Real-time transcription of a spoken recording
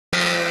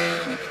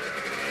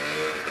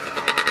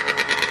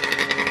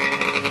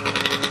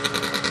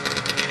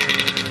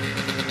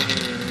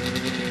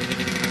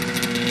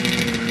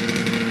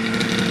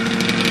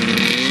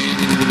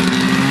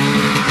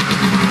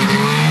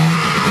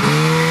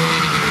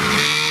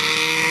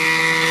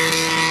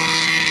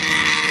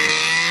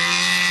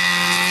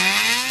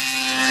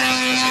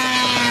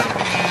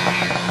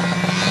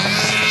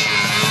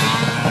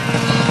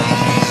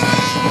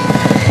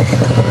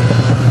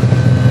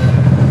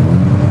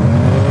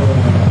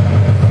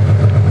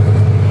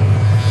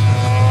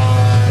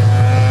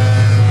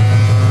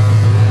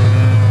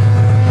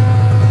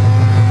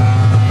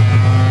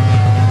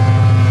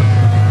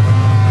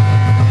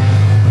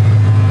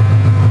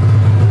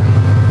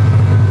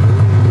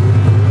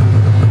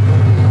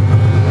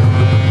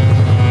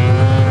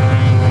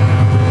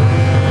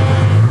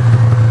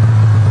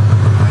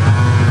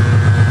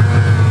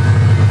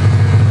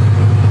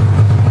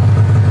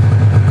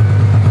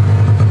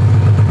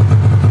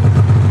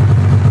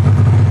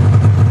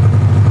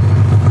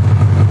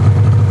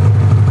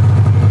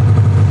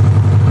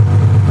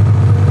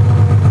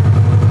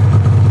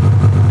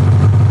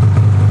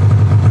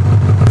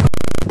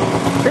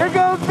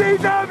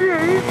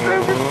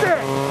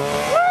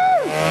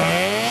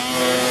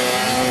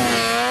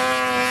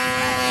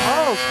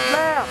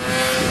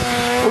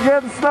We're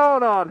getting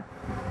snowed on.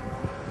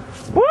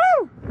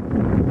 Woo!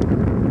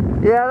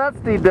 Yeah, that's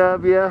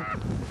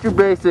DW. It's your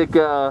basic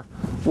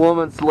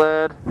woman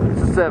sled.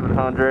 It's a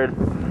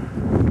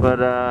 700,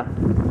 but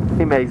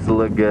he makes it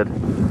look good.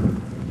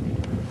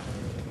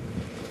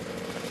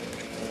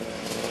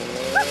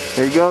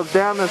 Here he goes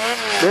down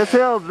this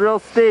hill is real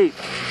steep.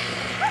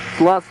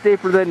 It's a lot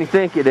steeper than you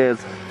think it is.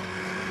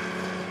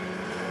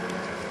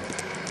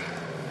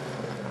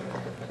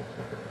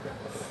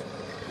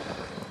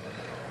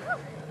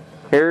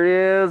 Here he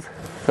is.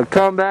 He'll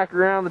come back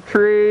around the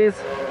trees.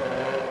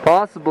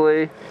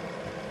 Possibly.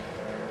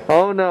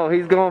 Oh no,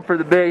 he's going for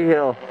the big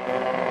hill.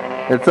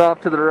 It's off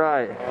to the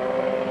right.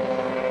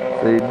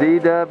 The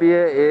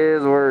DW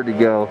is where to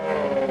go.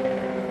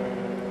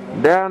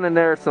 Down in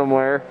there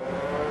somewhere.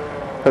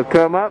 He'll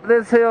come up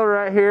this hill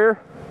right here.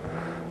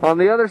 On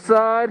the other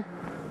side,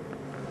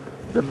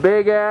 the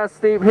big ass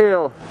steep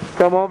hill.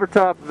 Come over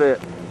top of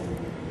it.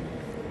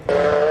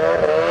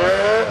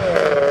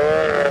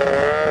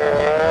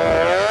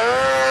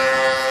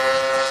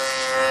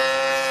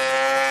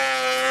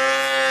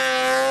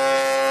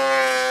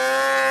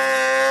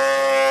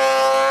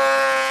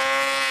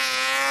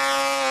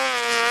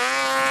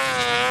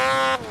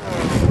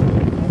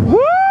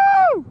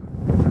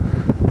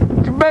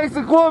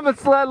 Basic woman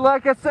sled,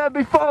 like I said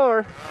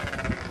before.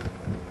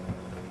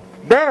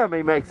 Damn,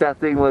 he makes that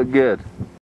thing look good.